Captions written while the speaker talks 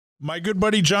My good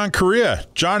buddy John Correia.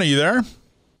 John, are you there?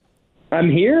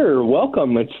 I'm here.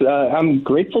 Welcome. I'm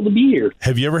grateful to be here.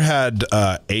 Have you ever had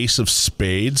Ace of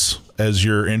Spades as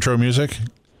your intro music?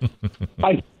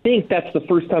 I think that's the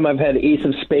first time I've had Ace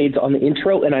of Spades on the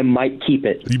intro, and I might keep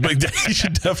it. You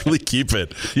should definitely keep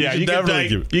it. Yeah, you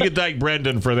can thank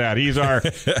Brendan for that. He's our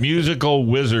musical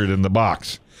wizard in the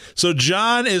box. So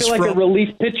John is like a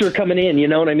relief pitcher coming in. You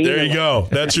know what I mean? There you go.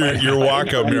 That's your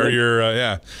walk-up or your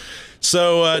yeah.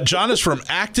 So John is from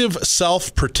Active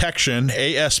Self Protection,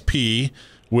 ASP,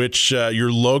 which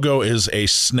your logo is a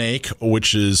snake,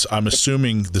 which is, I'm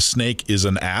assuming the snake is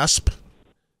an asp.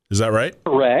 Is that right?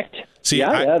 Correct. See,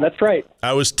 yeah, that's right.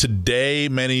 I was today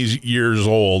many years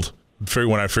old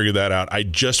when I figured that out. I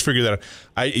just figured that out.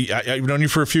 I've known you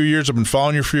for a few years. I've been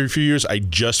following you for a few years. I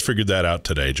just figured that out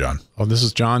today, John. Oh, this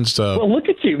is John's. Well, look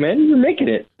at you, man. You're making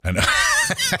it. I know.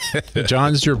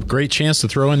 John's your great chance to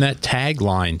throw in that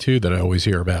tagline, too, that I always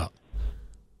hear about.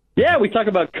 Yeah, we talk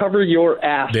about cover your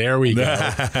ass. There we go.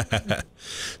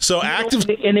 So Active...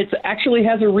 And it actually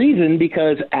has a reason,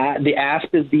 because the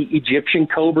asp is the Egyptian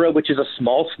cobra, which is a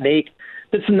small snake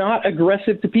that's not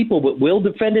aggressive to people, but will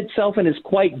defend itself and is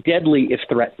quite deadly if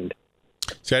threatened.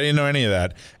 See, I didn't know any of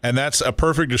that, and that's a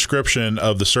perfect description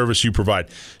of the service you provide.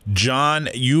 John,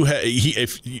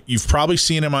 if you've probably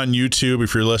seen him on YouTube.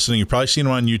 If you're listening, you've probably seen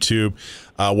him on YouTube.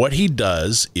 What he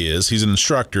does is he's an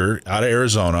instructor out of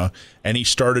Arizona, and he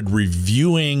started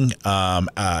reviewing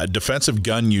defensive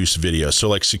gun use videos, so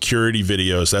like security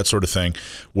videos, that sort of thing,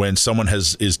 when someone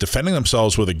is defending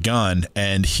themselves with a gun,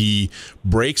 and he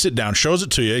breaks it down, shows it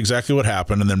to you exactly what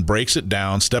happened, and then breaks it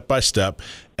down step by step,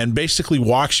 and basically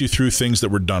walks you through things that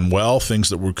were done well, things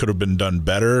that could have been done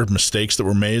better, mistakes that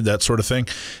were made, that sort of thing.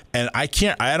 And I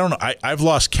don't know, I've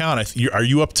lost count. Are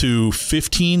you up to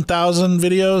 15,000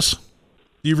 videos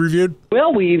you've reviewed?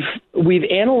 Well, we've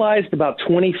analyzed about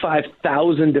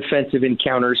 25,000 defensive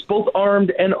encounters, both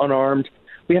armed and unarmed.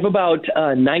 We have about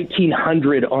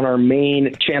 1,900 on our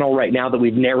main channel right now that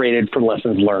we've narrated from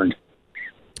lessons learned.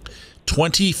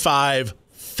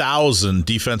 25,000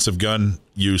 defensive gun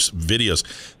use videos.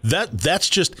 That's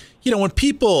just, when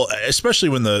people, especially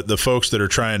when the folks that are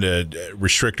trying to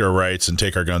restrict our rights and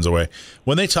take our guns away,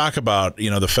 when they talk about,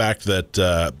 the fact that,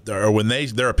 or when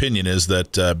their opinion is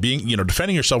that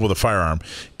defending yourself with a firearm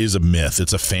is a myth,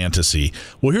 it's a fantasy.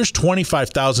 Well, here's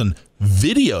 25,000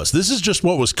 videos. This is just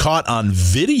what was caught on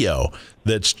video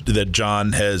that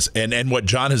John has, and what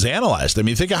John has analyzed. I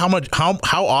mean, think of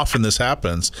how often this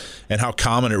happens and how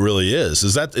common it really is.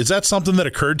 Is that something that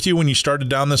occurred to you when you started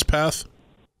down this path?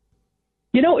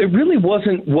 It really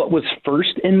wasn't what was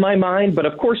first in my mind, but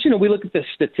of course, we look at the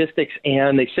statistics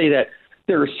and they say that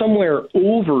there are somewhere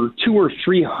over 200,000 or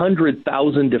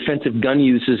 300,000 defensive gun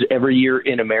uses every year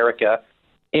in America.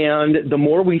 And the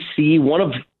more we see, one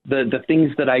of the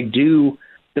things that I do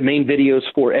the main videos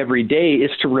for every day is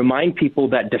to remind people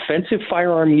that defensive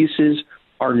firearm uses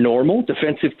are normal.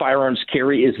 Defensive firearms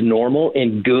carry is normal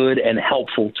and good and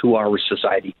helpful to our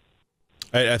society.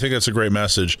 I think that's a great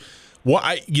message. Well,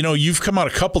 you've come out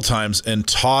a couple times and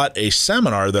taught a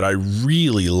seminar that I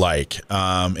really like.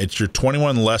 It's your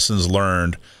 21 lessons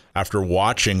learned after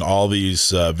watching all these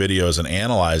videos and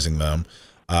analyzing them.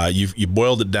 You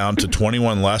boiled it down to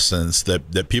 21 lessons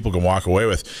that people can walk away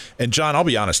with. And John, I'll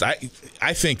be honest,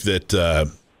 I think that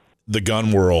the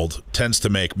gun world tends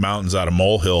to make mountains out of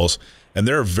molehills, and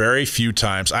there are very few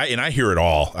times, and I hear it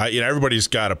all. Everybody's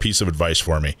got a piece of advice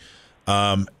for me.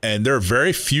 And there are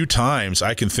very few times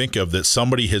I can think of that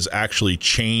somebody has actually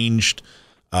changed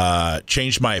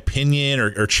my opinion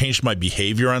or changed my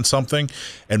behavior on something.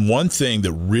 And one thing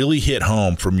that really hit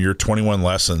home from your 21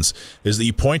 lessons is that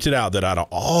you pointed out that out of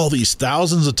all these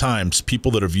thousands of times people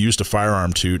that have used a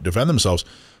firearm to defend themselves,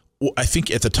 I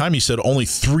think at the time you said only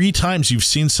 3 times you've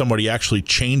seen somebody actually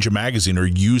change a magazine or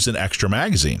use an extra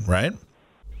magazine, right?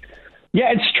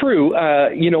 Yeah, it's true.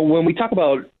 When we talk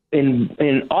about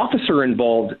in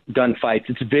officer-involved gunfights,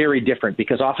 it's very different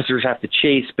because officers have to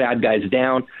chase bad guys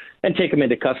down and take them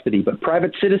into custody. But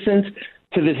private citizens,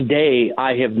 to this day,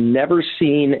 I have never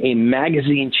seen a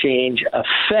magazine change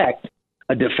affect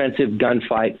a defensive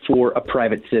gunfight for a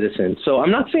private citizen. So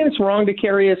I'm not saying it's wrong to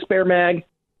carry a spare mag,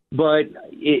 but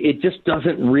it just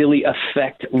doesn't really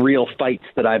affect real fights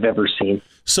that I've ever seen.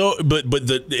 So,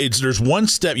 there's one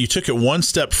step. You took it one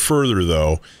step further,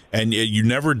 though, and you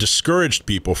never discouraged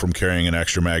people from carrying an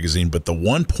extra magazine. But the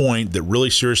one point that really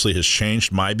seriously has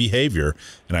changed my behavior,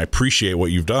 and I appreciate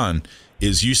what you've done,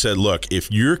 is you said, look, if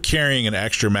you're carrying an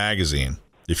extra magazine,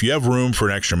 if you have room for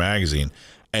an extra magazine,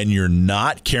 and you're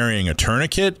not carrying a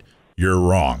tourniquet, you're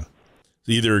wrong.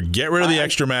 Either get rid of the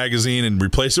extra magazine and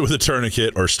replace it with a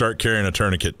tourniquet, or start carrying a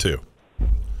tourniquet too.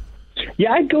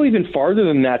 Yeah, I'd go even farther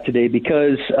than that today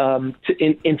because,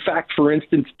 in fact, for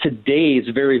instance, today's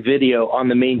very video on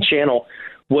the main channel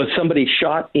was somebody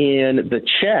shot in the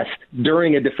chest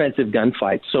during a defensive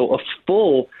gunfight. So a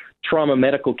full trauma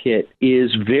medical kit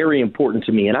is very important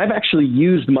to me. And I've actually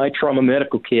used my trauma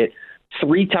medical kit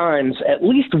 3 times, at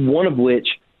least one of which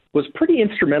was pretty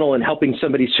instrumental in helping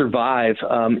somebody survive.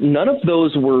 None of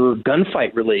those were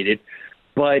gunfight related,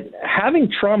 but having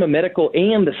trauma medical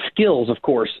and the skills, of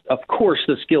course,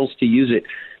 the skills to use it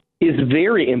is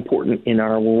very important in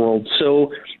our world.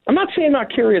 So I'm not saying not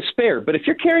carry a spare, but if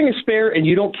you're carrying a spare and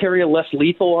you don't carry a less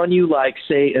lethal on you, like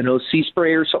say an OC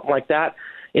spray or something like that.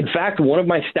 In fact, one of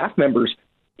my staff members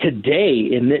today,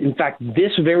 in fact,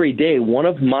 this very day, one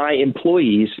of my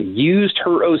employees used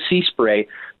her OC spray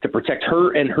to protect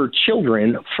her and her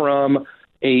children from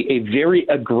a very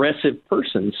aggressive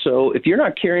person. So if you're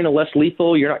not carrying a less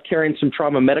lethal, you're not carrying some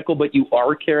trauma medical, but you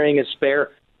are carrying a spare,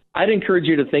 I'd encourage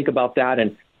you to think about that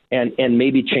and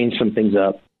maybe change some things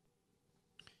up.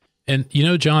 And,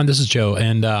 John, this is Joe.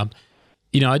 And,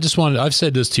 I've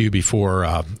said this to you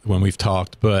before when we've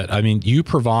talked, but I mean, you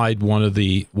provide one of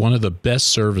the best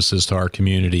services to our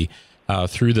community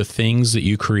through the things that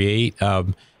you create.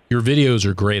 Your videos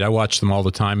are great. I watch them all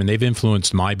the time, and they've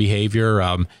influenced my behavior.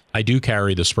 I do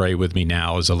carry the spray with me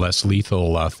now as a less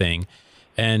lethal thing.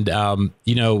 And,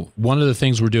 one of the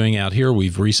things we're doing out here,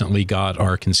 we've recently got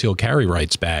our concealed carry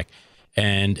rights back,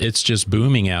 and it's just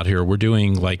booming out here. We're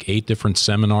doing like 8 different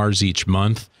seminars each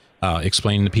month,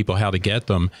 explaining to people how to get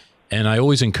them. And I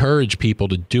always encourage people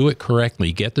to do it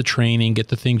correctly, get the training, get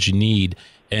the things you need.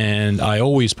 And I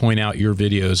always point out your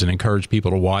videos and encourage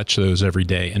people to watch those every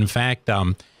day. In fact,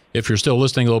 if you're still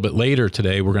listening a little bit later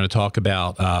today, we're going to talk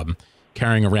about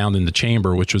carrying around in the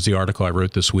chamber, which was the article I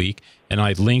wrote this week. And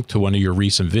I linked to one of your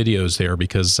recent videos there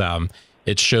because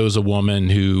it shows a woman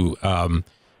who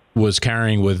was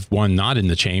carrying with one not in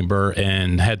the chamber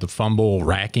and had to fumble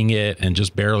racking it and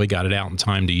just barely got it out in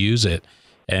time to use it.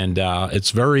 And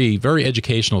it's very, very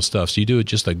educational stuff. So you do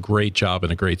just a great job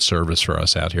and a great service for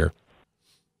us out here.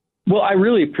 Well, I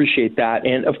really appreciate that.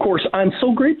 And of course, I'm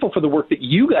so grateful for the work that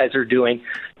you guys are doing.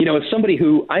 As somebody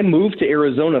who I moved to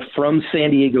Arizona from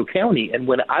San Diego County, and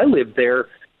when I lived there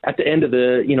at the end of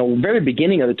the, very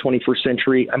beginning of the 21st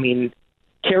century, I mean,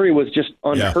 carry was just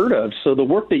unheard of. So the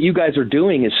work that you guys are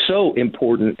doing is so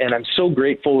important, and I'm so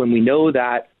grateful. And we know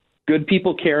that good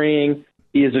people carrying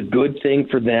is a good thing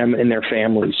for them and their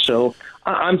families. So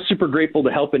I'm super grateful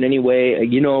to help in any way,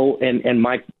 and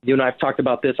Mike, you and I have talked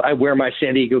about this. I wear my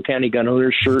San Diego County gun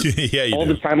owner shirt all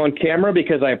the time on camera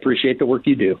because I appreciate the work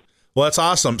you do. Well, that's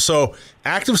awesome. So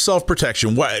active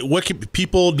self-protection, what can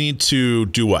people need to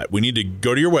do? What we need to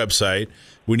go to your website.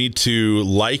 We need to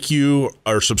like you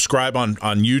or subscribe on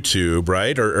YouTube,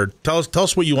 right? Or tell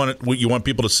us what you want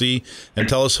people to see, and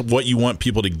tell us what you want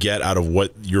people to get out of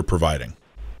what you're providing.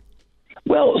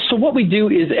 Well, so what we do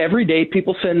is every day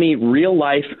people send me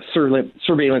real-life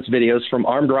surveillance videos from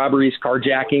armed robberies,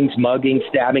 carjackings, muggings,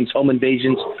 stabbings, home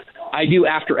invasions. I do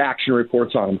after-action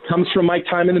reports on them. Comes from my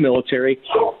time in the military.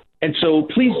 And so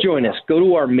please join us. Go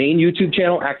to our main YouTube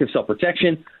channel, Active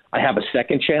Self-Protection. I have a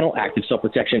second channel, Active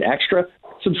Self-Protection Extra.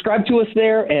 Subscribe to us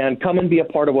there and come and be a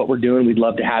part of what we're doing. We'd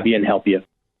love to have you and help you.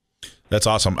 That's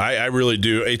awesome. I really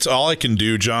do. It's all I can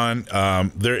do, John. I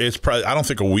don't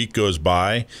think a week goes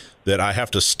by that I have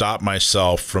to stop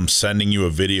myself from sending you a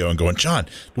video and going, John,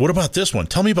 what about this one?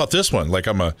 Tell me about this one. Like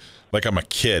I'm a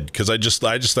kid, because I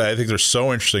think they're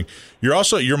so interesting.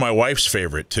 You're my wife's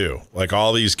favorite too. Like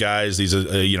all these guys, these on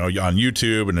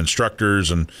YouTube and instructors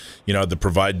and that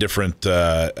provide different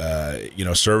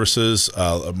services.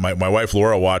 My wife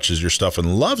Laura watches your stuff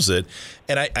and loves it.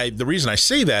 And the reason I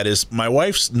say that is my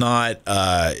wife's not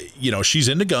she's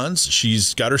into guns.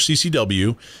 She's got her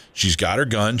CCW. She's got her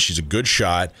gun. She's a good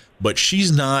shot, but she's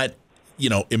not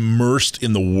immersed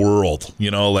in the world,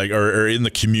 or in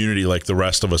the community like the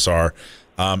rest of us are.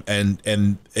 And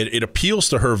it appeals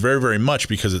to her very, very much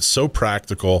because it's so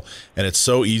practical and it's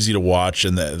so easy to watch,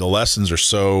 and the lessons are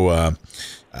so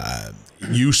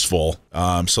useful.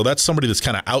 So that's somebody that's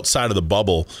kind of outside of the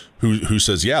bubble who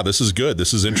says, yeah, this is good.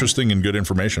 This is interesting and good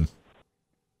information.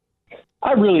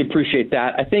 I really appreciate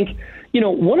that. I think,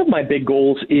 one of my big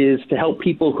goals is to help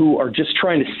people who are just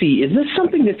trying to see, is this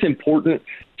something that's important?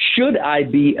 Should I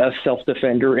be a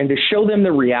self-defender? And to show them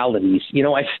the realities.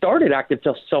 I started Active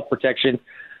Self-Protection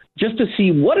just to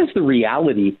see what is the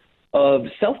reality of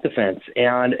self-defense,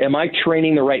 and am I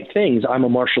training the right things? I'm a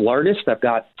martial artist. I've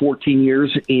got 14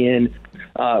 years in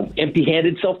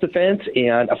empty-handed self-defense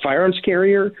and a firearms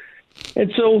carrier.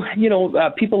 And so,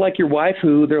 people like your wife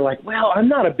who they're like, well, I'm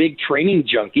not a big training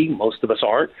junkie. Most of us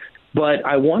aren't, but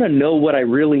I want to know what I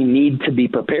really need to be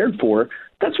prepared for.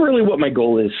 That's really what my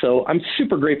goal is. So I'm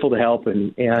super grateful to help.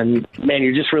 And man,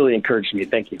 you're just really encouraging me.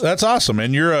 Thank you. That's awesome.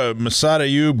 And you're a Masad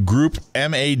Ayub Group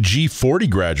MAG40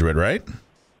 graduate, right?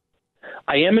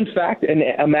 I am, in fact,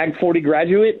 a MAG 40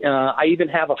 graduate. I even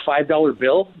have a $5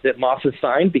 bill that Moss has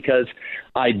signed because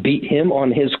I beat him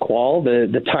on his qual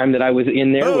the time that I was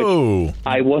in there, which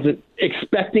I wasn't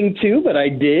expecting to, but I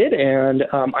did. And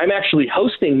I'm actually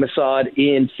hosting Masad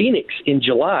in Phoenix in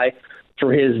July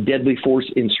for his Deadly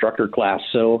Force instructor class.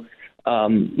 So,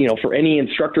 for any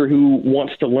instructor who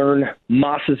wants to learn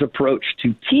Moss's approach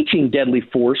to teaching Deadly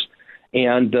Force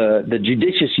and the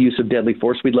judicious use of Deadly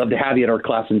Force, we'd love to have you at our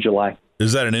class in July.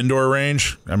 Is that an indoor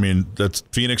range? I mean, that's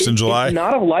Phoenix in July? It's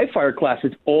not a live fire class.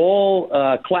 It's all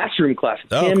classroom classes.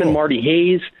 Tim cool. and Marty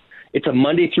Hayes. It's a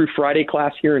Monday through Friday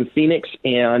class here in Phoenix,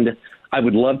 and I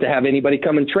would love to have anybody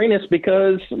come and train us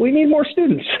because we need more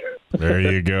students. There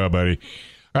you go, buddy.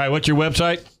 All right, what's your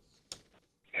website?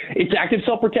 It's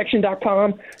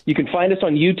ActiveSelfProtection.com. You can find us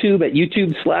on YouTube at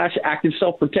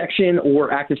YouTube/ActiveSelfProtection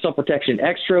or Active Self Protection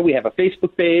Extra. We have a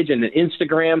Facebook page and an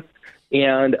Instagram,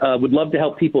 and would love to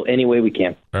help people any way we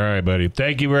can. All right, buddy.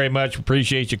 Thank you very much.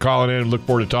 Appreciate you calling in and look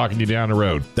forward to talking to you down the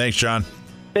road. Thanks, John.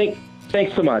 Thanks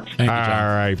so much. Thank you, John.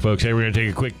 All right, folks. Hey, we're going to take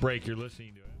a quick break. You're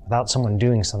listening to it. Without someone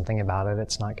doing something about it,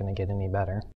 it's not going to get any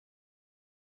better.